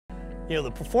You know,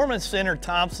 the Performance Center,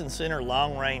 Thompson Center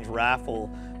long range rifle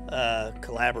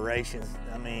collaborations,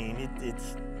 I mean,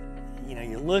 it's, you know,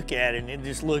 you look at it and it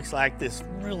just looks like this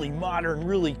really modern,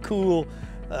 really cool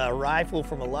rifle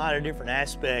from a lot of different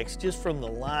aspects, just from the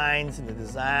lines and the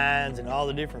designs and all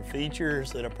the different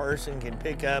features that a person can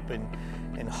pick up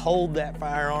and hold that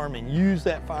firearm and use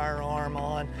that firearm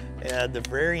on. The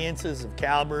variances of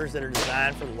calibers that are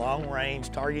designed for long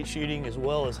range target shooting as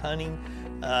well as hunting.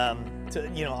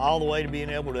 You know, all the way to being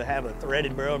able to have a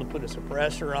threaded barrel to put a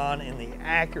suppressor on, and the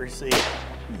accuracy,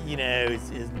 you know,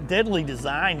 is deadly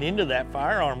designed into that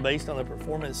firearm based on the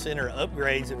Performance Center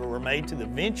upgrades that were made to the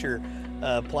Venture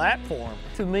platform.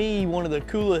 To me, one of the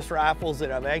coolest rifles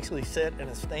that I've actually sat in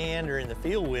a stand or in the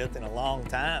field with in a long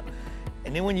time.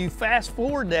 And then when you fast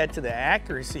forward that to the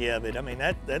accuracy of it, I mean,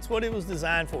 that's what it was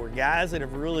designed for. Guys that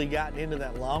have really gotten into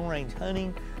that long range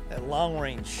hunting, that long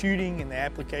range shooting, and the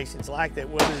applications like that,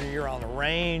 whether you're on the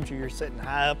range or you're sitting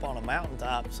high up on a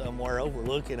mountaintop somewhere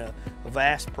overlooking a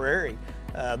vast prairie.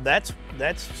 That's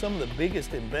some of the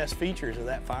biggest and best features of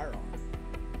that firearm.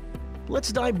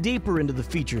 Let's dive deeper into the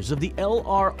features of the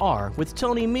LRR with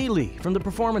Tony Mealy from the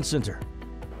Performance Center.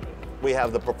 We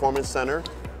have the Performance Center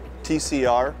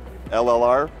TCR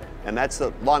LLR, and that's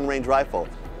a long-range rifle.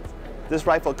 This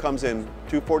rifle comes in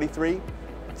 .243,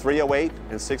 .308,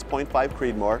 and 6.5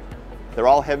 Creedmoor. They're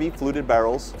all heavy fluted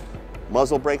barrels.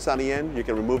 Muzzle brakes on the end. You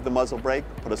can remove the muzzle brake,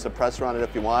 put a suppressor on it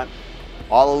if you want.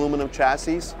 All aluminum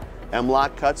chassis,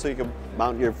 M-lock cut so you can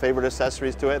mount your favorite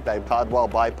accessories to it. That Podwell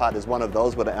bipod is one of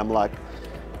those with an M-lock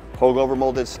Hogue over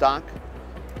molded stock.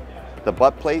 The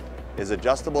butt plate is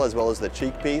adjustable as well as the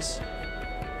cheek piece.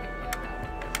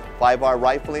 5R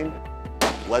rifling,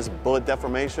 less bullet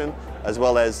deformation, as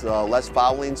well as less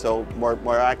fouling, so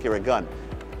more accurate gun.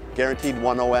 Guaranteed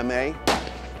 1.0 MA.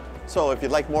 So if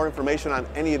you'd like more information on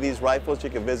any of these rifles,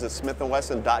 you can visit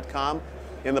smithandwesson.com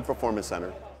in the Performance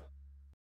Center.